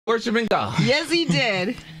worshiping God. Yes, he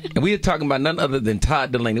did. And we are talking about none other than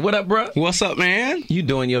Todd Dulaney. What up, bro? What's up, man? You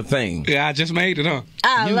doing your thing. Yeah, I just made it, huh?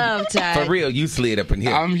 I love Todd. For real, you slid up in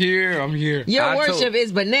here. I'm here. Your worship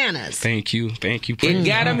is bananas. Thank you. It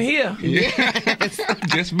got him here. Yes.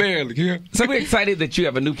 Just barely, yeah. So we're excited that you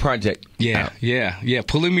have a new project. Yeah.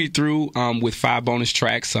 Pulling Me Through with 5 bonus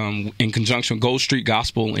tracks in conjunction with Gold Street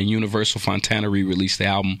Gospel and Universal Fontana re-released the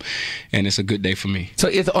album, and it's a good day for me. So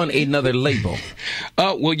it's on another label.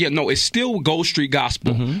 It's still Gold Street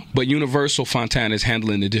Gospel, but Universal Fontana is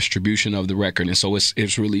handling the distribution of the record, and so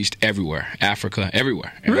it's released everywhere, Africa, everywhere.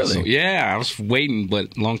 Really? So, yeah, I was waiting,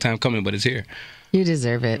 but long time coming, but it's here. You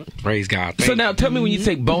deserve it. Praise God. So now tell me, when you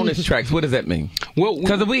say bonus tracks, what does that mean? Well,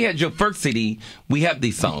 because if we had your first CD, we have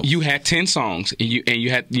these songs. You had 10 songs, and you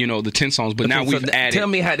had the 10 songs, but now we've added. Tell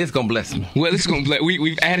me how this gonna bless me. Well, it's gonna bless.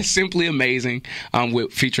 We've added Simply Amazing,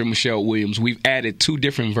 with featuring Michelle Williams. We've added 2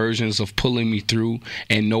 different versions of Pulling Me Through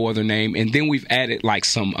and No Other Name, and then we've added like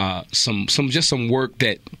some work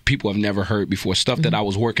that people have never heard before, stuff that I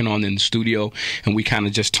was working on in the studio, and we kind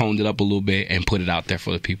of just toned it up a little bit and put it out there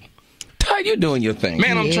for the people. Todd, you're doing your thing.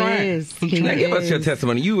 Man, I'm trying. Now give us your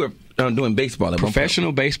testimony. You were doing baseball.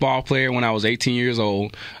 Professional baseball player when I was 18 years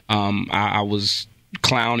old. I was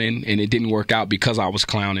clowning, and it didn't work out because I was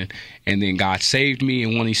clowning. And then God saved me,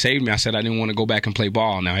 and when he saved me, I said I didn't want to go back and play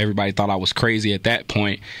ball. Now, everybody thought I was crazy at that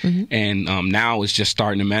point, and now it's just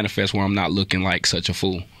starting to manifest where I'm not looking like such a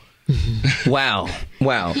fool. Wow.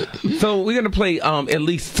 So we're going to play at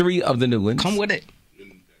least 3 of the new ones. Come with it.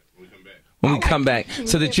 When we come back,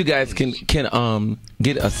 so that you guys can get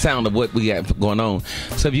a sound of what we have going on.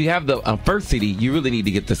 So if you have the first CD, you really need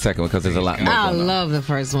to get the second one because there's a lot more. I love the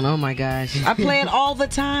first one. Oh my gosh, I play it all the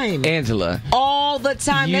time. Angela, all the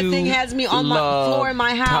time. That thing has me on my floor in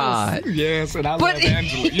my house. Todd. Yes, and I love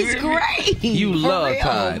Angela. He's great. You love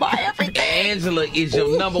Todd. Buy everything. Angela is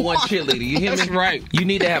your number 1 cheerleader. You hear me? That's right. You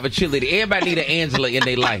need to have a cheerleader. Everybody need an Angela in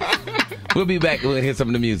their life. We'll be back. We'll hear some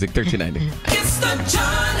of the music. 1390. It's the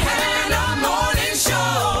John Hanna Morning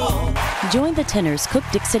Show. Join the tenors Cook,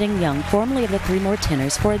 Dixon, and Young, formerly of the Three More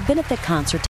Tenors, for a benefit concert